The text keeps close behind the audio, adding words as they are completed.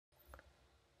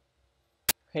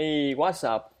Hey, what's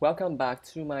up? Welcome back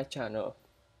to my channel.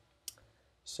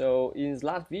 So in the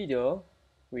last video,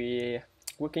 we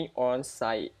working on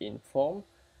sign in form.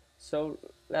 So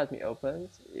let me open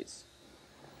this.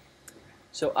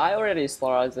 So I already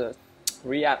started the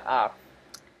React app,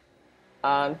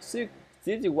 and this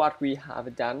is what we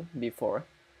have done before.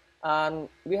 And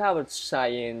we have a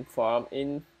sign in form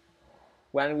in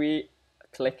when we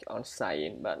click on sign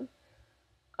in button.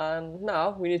 And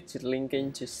now we need to link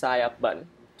into sign up button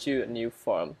to a new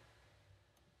form.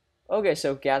 Okay,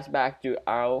 so get back to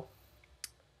our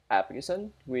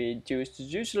application. We use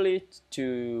usually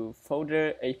to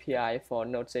folder API for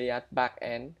Node.js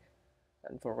backend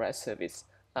and for REST service,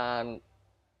 and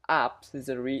apps is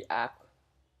a React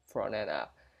front-end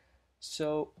app.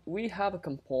 So we have a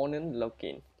component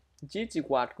login. This is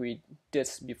what we did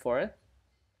before.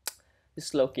 This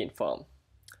login form.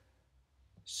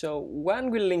 So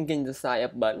when we link in the sign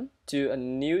up button to a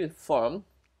new form,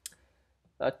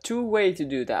 two ways to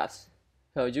do that.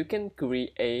 So you can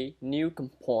create a new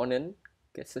component,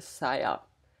 get a sign up,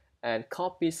 and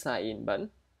copy sign in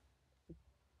button.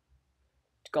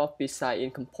 Copy sign in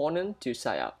component to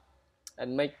sign up,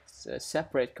 and make a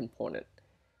separate component.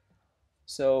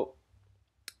 So,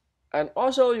 and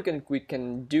also we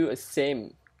can do a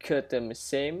same custom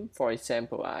same. For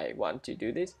example, I want to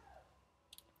do this.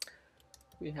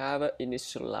 We have an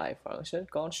initialize function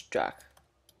constructor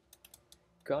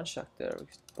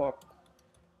pop,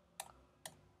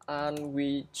 and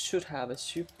we should have a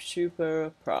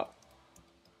super prop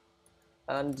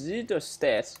and zero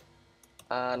state,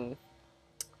 and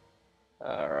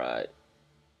alright,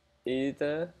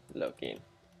 either login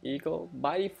equal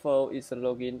by default is a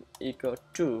login equal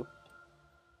to,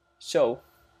 so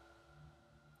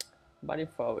by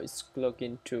default is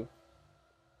login to.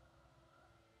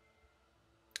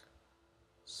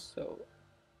 So,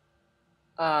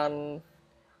 and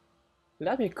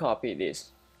let me copy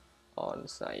this on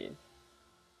sign in.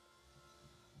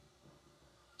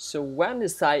 So when the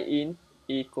sign in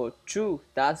equal true,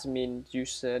 that means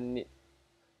user need,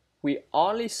 we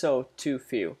only show two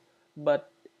fields.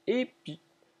 But if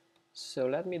so,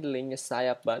 let me link a sign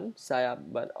up button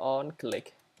on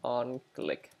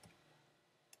click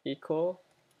equal,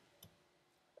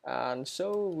 and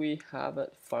so we have a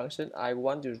function. I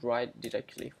want to write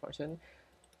directly function.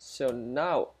 So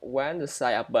now when the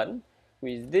sign up button,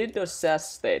 we did the set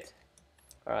state.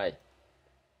 All right,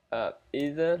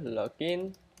 either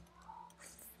login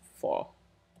for.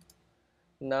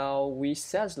 Now we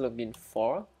set login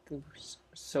for,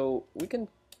 so we can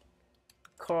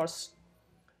cross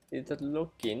either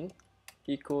login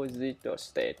equal zero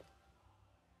state.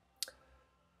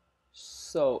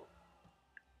 So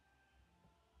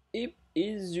if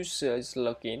each user is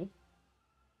login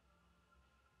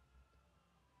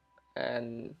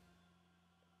and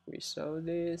we show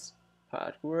this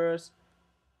passwords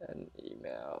and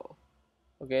email.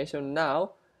 Okay, so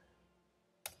now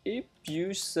if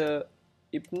user,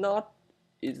 if not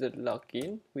is a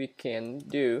login, we can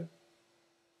do,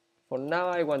 for now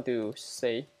I want to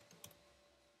say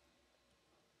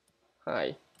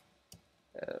hi,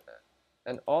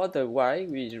 and otherwise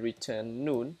we return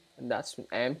null, and that's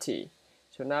empty.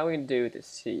 So now we do the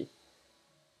C.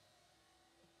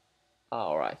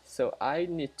 Alright, so I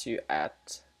need to add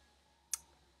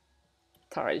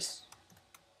thrice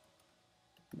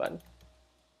button.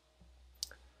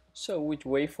 So we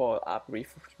wait for app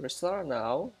refresher.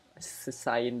 Now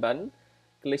sign in button,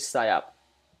 click sign up.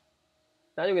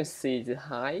 Now you can see the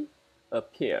hi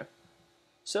appear.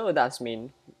 So that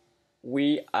means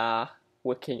we are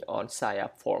working on sign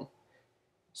up form.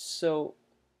 So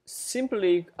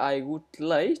simply I would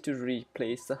like to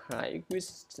replace the hi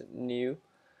with the new.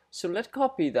 So let's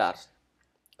copy that.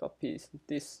 Copy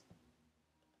this.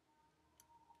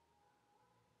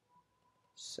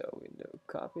 So we do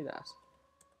copy that.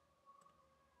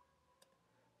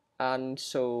 And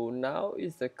so now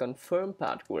is the confirm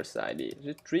password ID.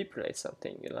 Just replace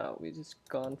something, we just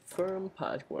confirm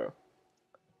password.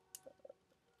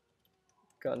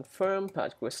 Confirm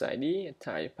password ID and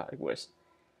type passwords,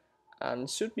 and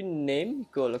should be name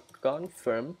equal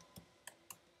confirm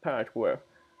password,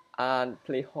 and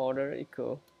placeholder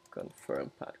equal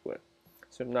confirm password.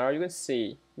 So now you can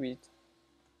see we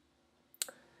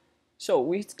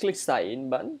click sign in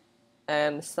button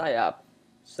and sign up.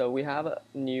 So we have a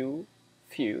new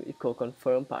field equal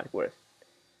confirm password.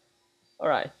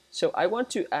 Alright, so I want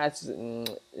to add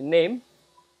name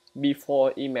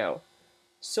before email.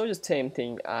 So the same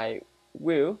thing, I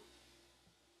will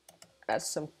add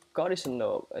some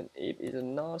conditional, and if it is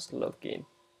not login,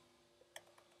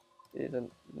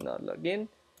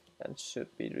 and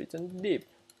should be written deep.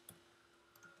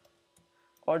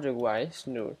 otherwise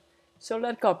null. So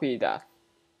let's copy that.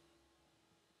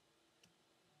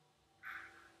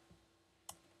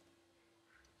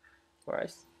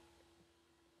 Alright.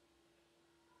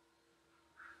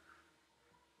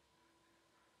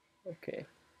 Okay.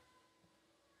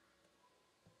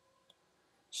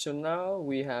 So now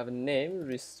we have name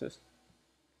resource.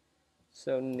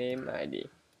 So name ID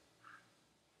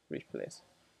replace.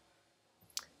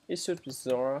 It should be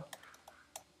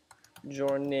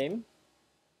your name,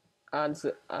 and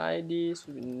the ID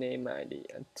should be name ID,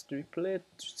 and to replace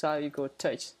style equal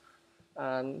text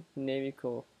and name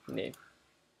equal name.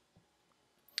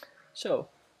 So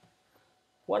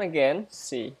once again,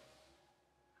 see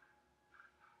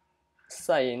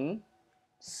sign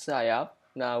up.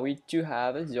 Now we do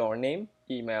have your name,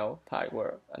 email,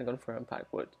 password, and confirm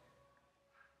password.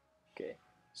 Okay,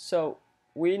 so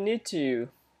we need to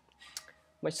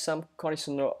make some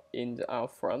conditional in our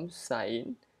form.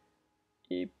 Sign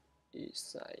if is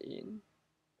sign.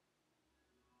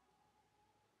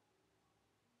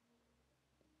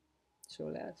 So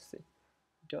let's see.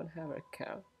 Don't have an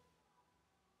account.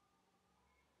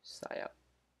 Sign up.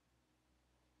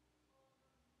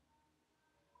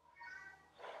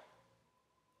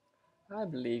 I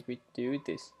believe we do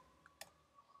this.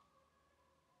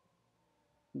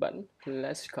 But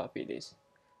let's copy this.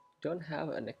 Don't have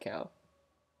an account.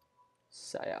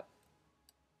 Sign up.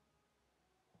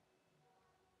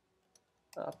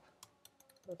 Up.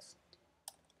 Let's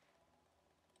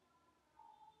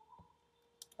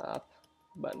up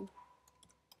button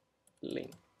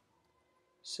link.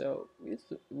 So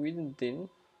within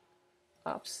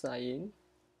app sign,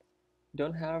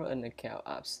 don't have an account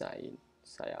app sign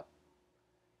up.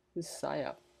 This sign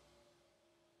up.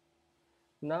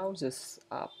 Now this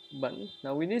up button.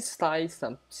 Now we need to style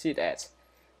some CSS.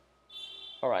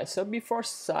 Alright, so before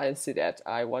sign CSS,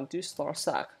 I want to start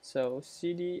stack. So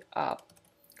cd app,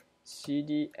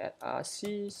 cd add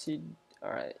rc, cd,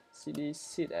 alright, cd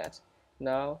CSS.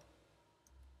 Now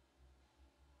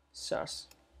search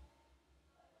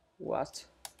what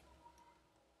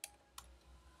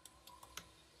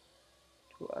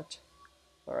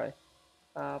alright,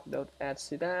 app.add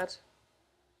CSS.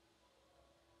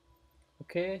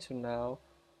 Okay, so now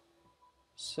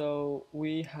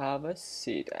we have a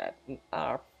CSS and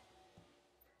app.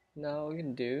 Now we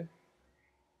can do,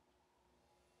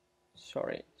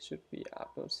 sorry, should be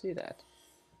app.cSS.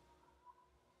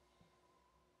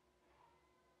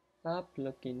 App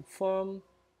login form.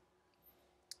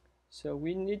 So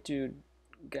we need to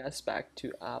get back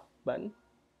to app button.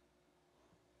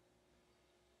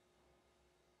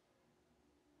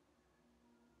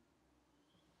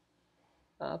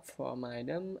 App form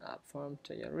item, app form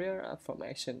rear, app form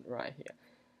action right here.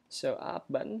 So app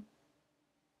button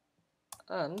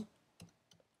and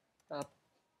app.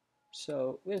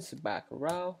 So with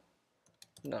background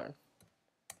none,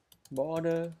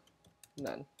 border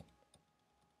none,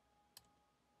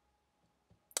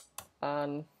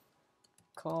 and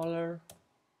color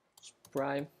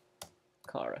prime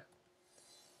color.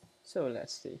 So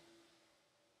let's see.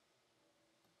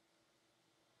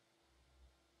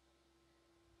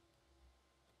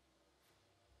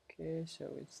 Okay, so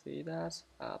we see that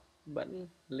app button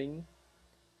link,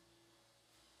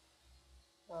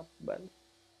 app button.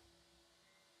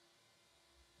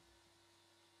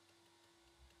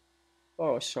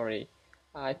 Oh, sorry,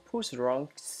 I pushed wrong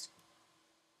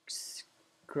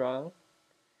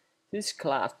this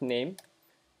class name,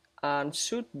 and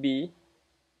should be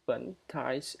button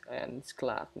type and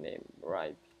class name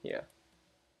right here.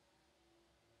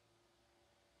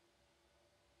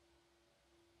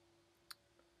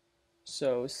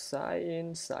 So sign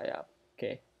in, sign up.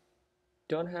 Okay,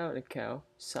 don't have an account,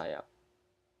 sign up.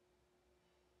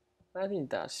 I think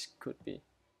that could be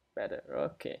better.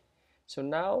 Okay, so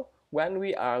now when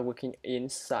we are working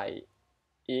inside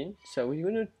so we're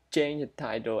going to change the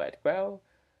title as well.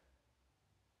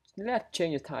 Let's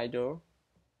change the title.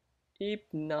 If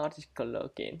not,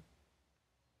 login.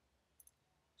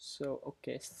 So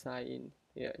okay, sign in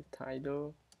here,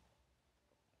 title.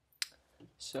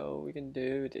 So we can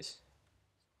do this.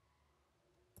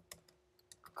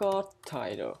 Code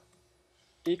title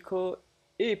equal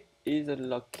if is a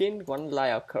login, one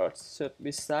line of code should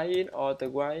be sign in or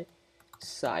otherwise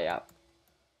sign up.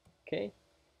 Okay,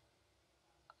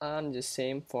 and the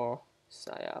same for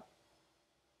sign up.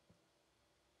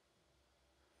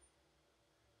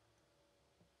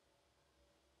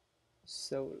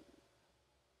 So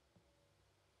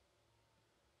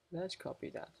let's copy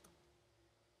that.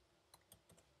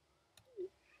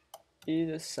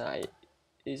 Either side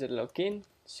is a login,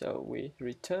 so we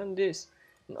return this,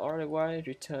 and otherwise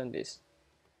return this.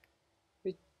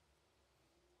 We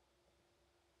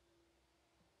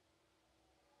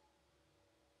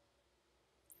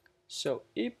So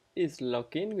if it's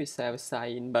login, we have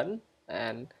sign in button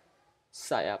and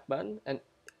sign up button, and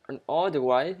all the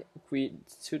way we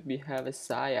should be have a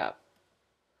sign up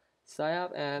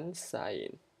and sign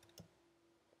in.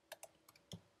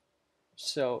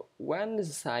 So when the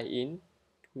sign in,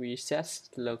 we set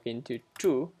login to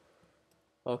true.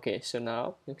 Okay, so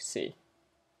now let's see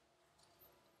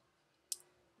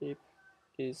if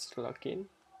it's login.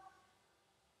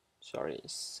 Sorry,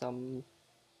 some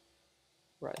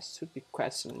right should be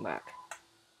question mark.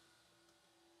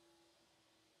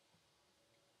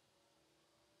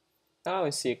 Now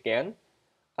we see again.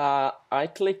 I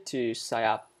click to sign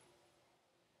up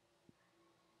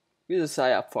with the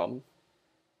sign up form.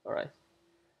 All right,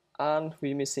 and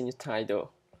we missing a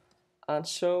title, and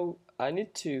so I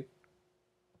need to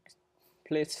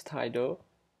place title.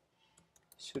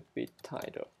 Should be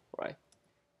title, right?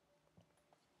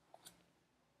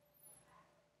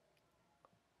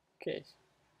 Okay,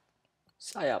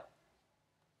 sign up.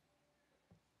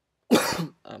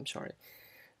 I'm sorry,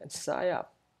 and sign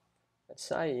up, and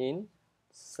sign in,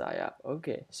 sign up.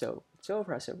 Okay, so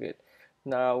far so good.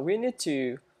 Now we need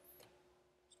to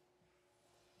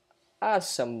add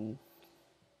some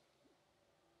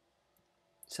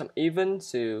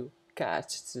events to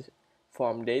catch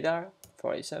form data.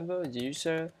 For example,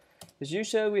 user. The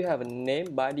user we have a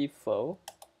name by default.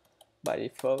 By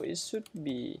default, it should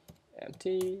be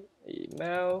empty.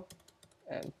 Email,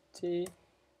 empty.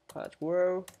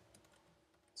 Password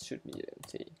should be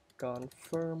empty.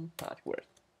 Confirm password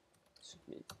should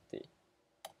be empty.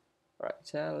 Right,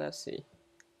 so let's see.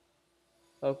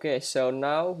 Okay, so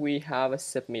now we have a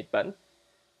submit button.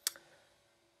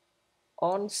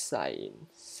 On sign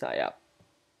up.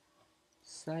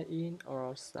 Sign in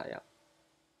or sign up.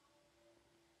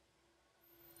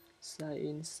 Sign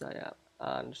in, sign up,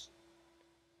 and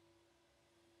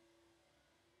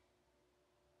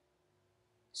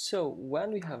so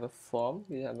when we have a form,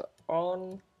 we have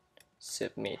on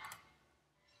submit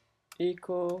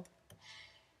equal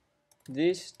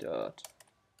this dot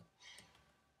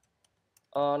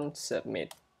on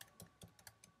submit,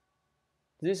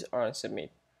 this on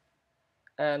submit,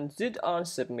 and this on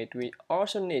submit we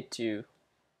also need to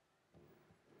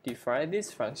define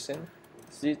this function.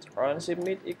 This on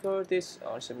submit equal this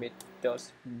on submit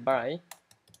dot by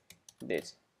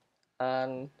this,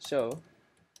 and so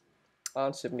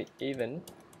on submit even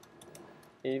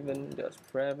dot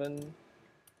prevent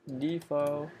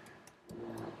default.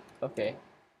 Okay,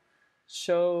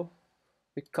 so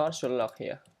we console log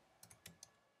here.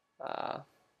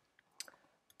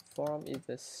 Form is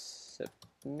the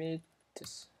submit,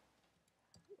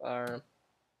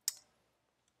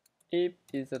 if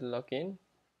is a login,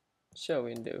 show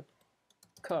window,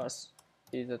 cost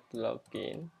is a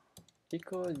login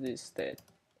equal this state.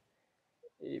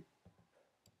 If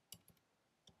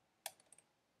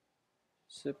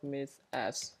submit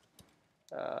as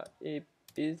if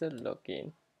is a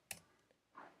login,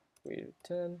 we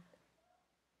return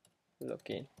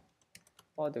login,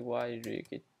 otherwise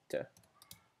register.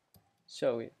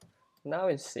 Show it. Now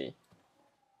we see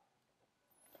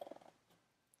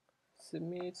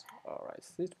submit. All right,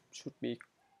 this should be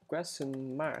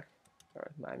question mark. All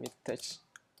right, my mistake.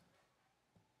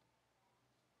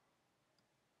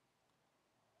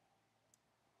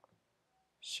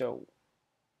 So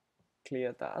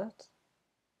clear that.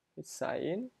 It's sign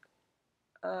in,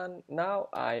 and now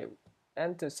I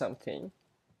enter something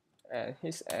and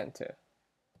hit enter.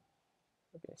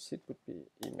 Okay, it would be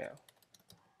email.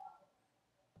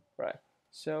 Right,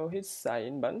 so hit sign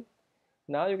in button.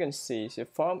 Now you can see the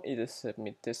form is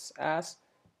submitted as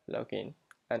login,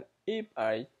 and if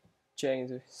I change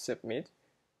the submit,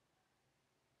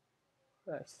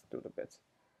 let's do the bit.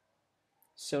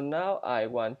 So now I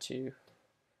want to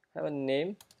have a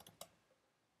name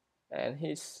and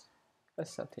hit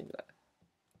something like that.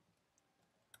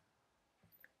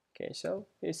 Okay, so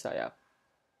hit sign up.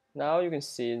 Now you can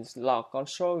see in log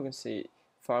console, you can see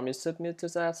form is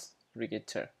submitted as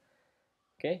register.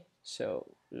 Okay, so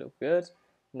look good.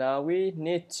 Now we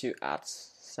need to add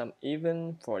some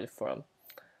event for the form.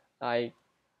 I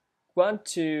want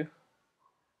to,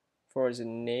 for the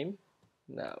name,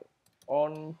 now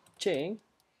on chain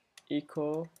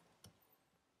equal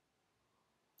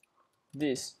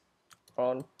this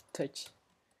on text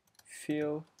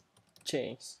field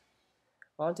change,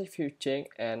 on text field change,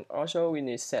 and also we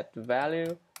need set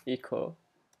value equal.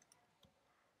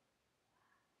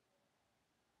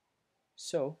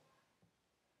 So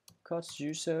cost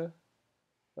user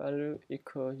value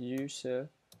equal user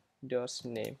dot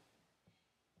name.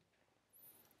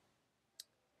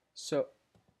 So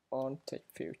on text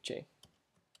field change.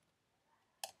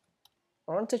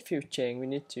 On text field change, we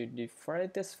need to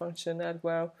define this function as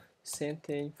well. Same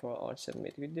thing for on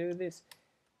submit. We do this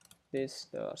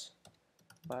does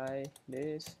by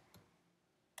this,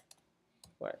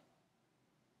 right?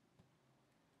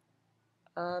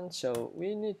 And so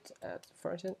we need to add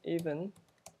function even.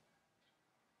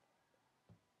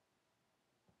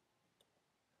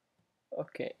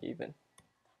 Okay, even.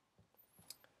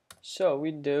 So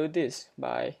we do this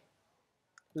by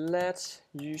let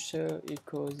user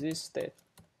equals this state.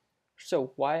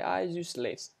 So why I use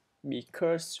let?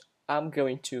 Because I'm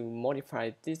going to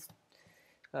modify this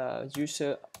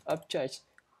user object.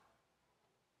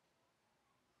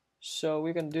 So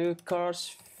we can do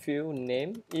course field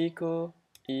name equal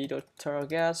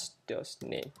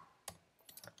e.target.name.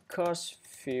 Course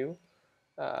field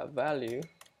value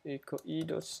equal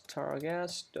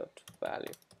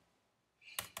e.target.value.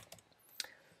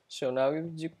 So now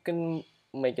you can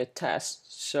make a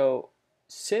test. So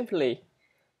simply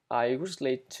I would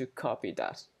like to copy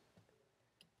that.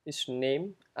 Its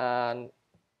name and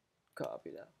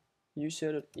copy that.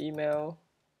 User email,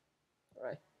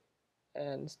 right?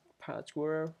 And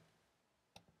password,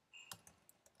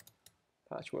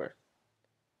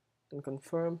 and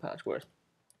confirm password.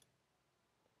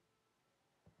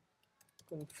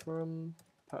 Confirm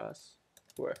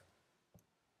password.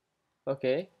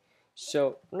 Okay.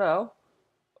 So now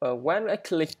when I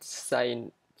click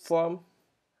sign form,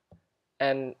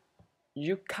 and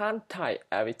you can't type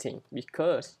everything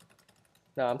because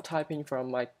now I'm typing from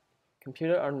my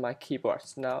computer on my keyboard.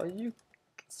 Now you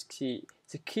see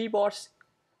the keyboard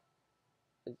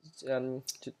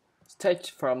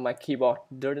text from my keyboard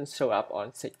doesn't show up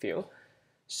on text field.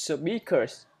 So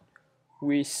because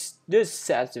we just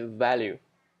set the value,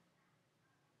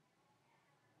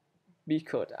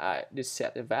 because I just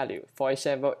set the value. For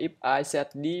example, if I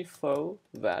set default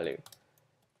value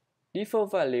is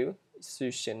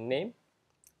username.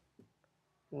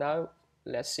 Now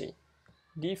let's see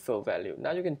default value.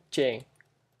 Now you can change.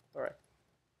 Alright.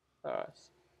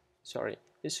 Sorry,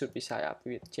 it should be sign up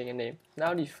with change a name.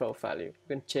 Now default value, you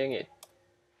can change it.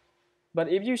 But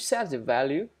if you set the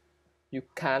value, you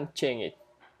can't change it.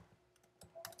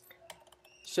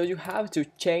 So you have to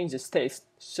change the state.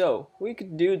 So we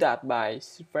could do that by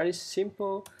very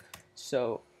simple.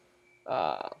 So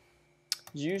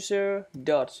user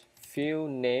dot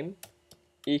field name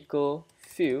equal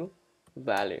field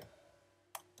value.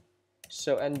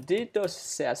 So and did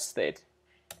set state.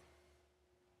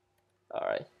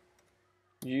 Alright.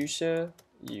 User.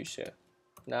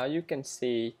 Now you can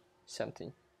see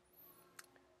something.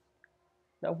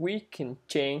 Now we can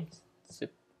change the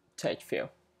text field.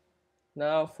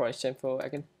 Now for example, I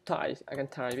can type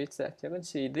it. You can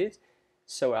see this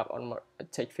show up on my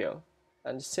text field.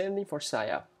 And the same thing for sign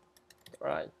up.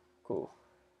 Alright, cool.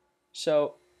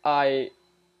 So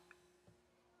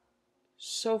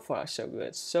so far so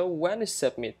good. So when it's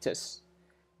submitted,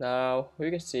 now we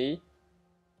can see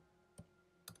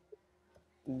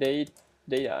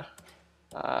data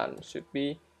and should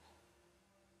be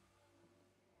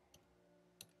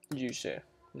user.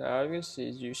 Now you can see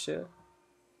user.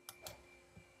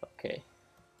 Okay,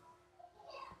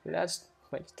 let's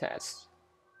make a test.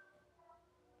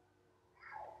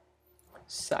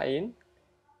 Sign in.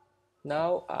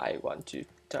 Now I want to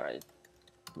type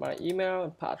my email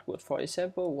and password, for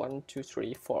example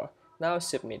 1234. Now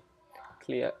submit.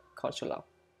 Clear console log.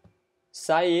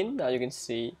 Sign in. Now you can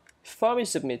see form is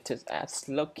submitted as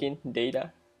login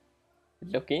data.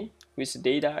 Login with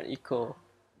data equal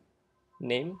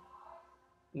name.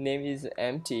 Name is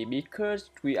empty because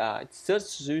we are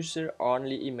just user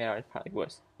only email and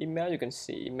password. Email, you can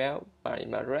see email, my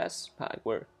email address,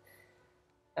 password.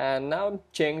 And now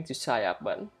change to sign up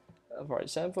button. For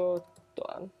example,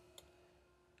 Tuan.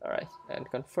 Alright,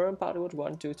 and confirm password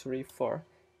 1234.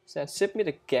 Then submit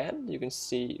again. You can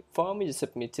see form is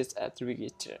submitted at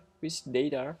register with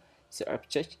data, the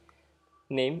object,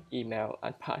 name, email,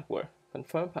 and password.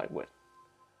 Confirm password.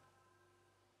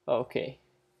 Okay.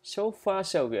 So far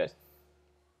so good.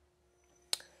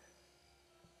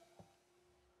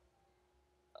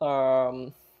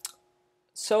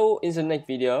 So in the next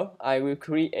video, I will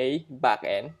create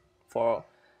backend for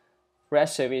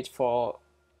REST service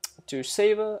to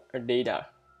save data.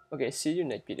 Okay, see you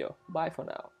next video. Bye for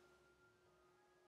now.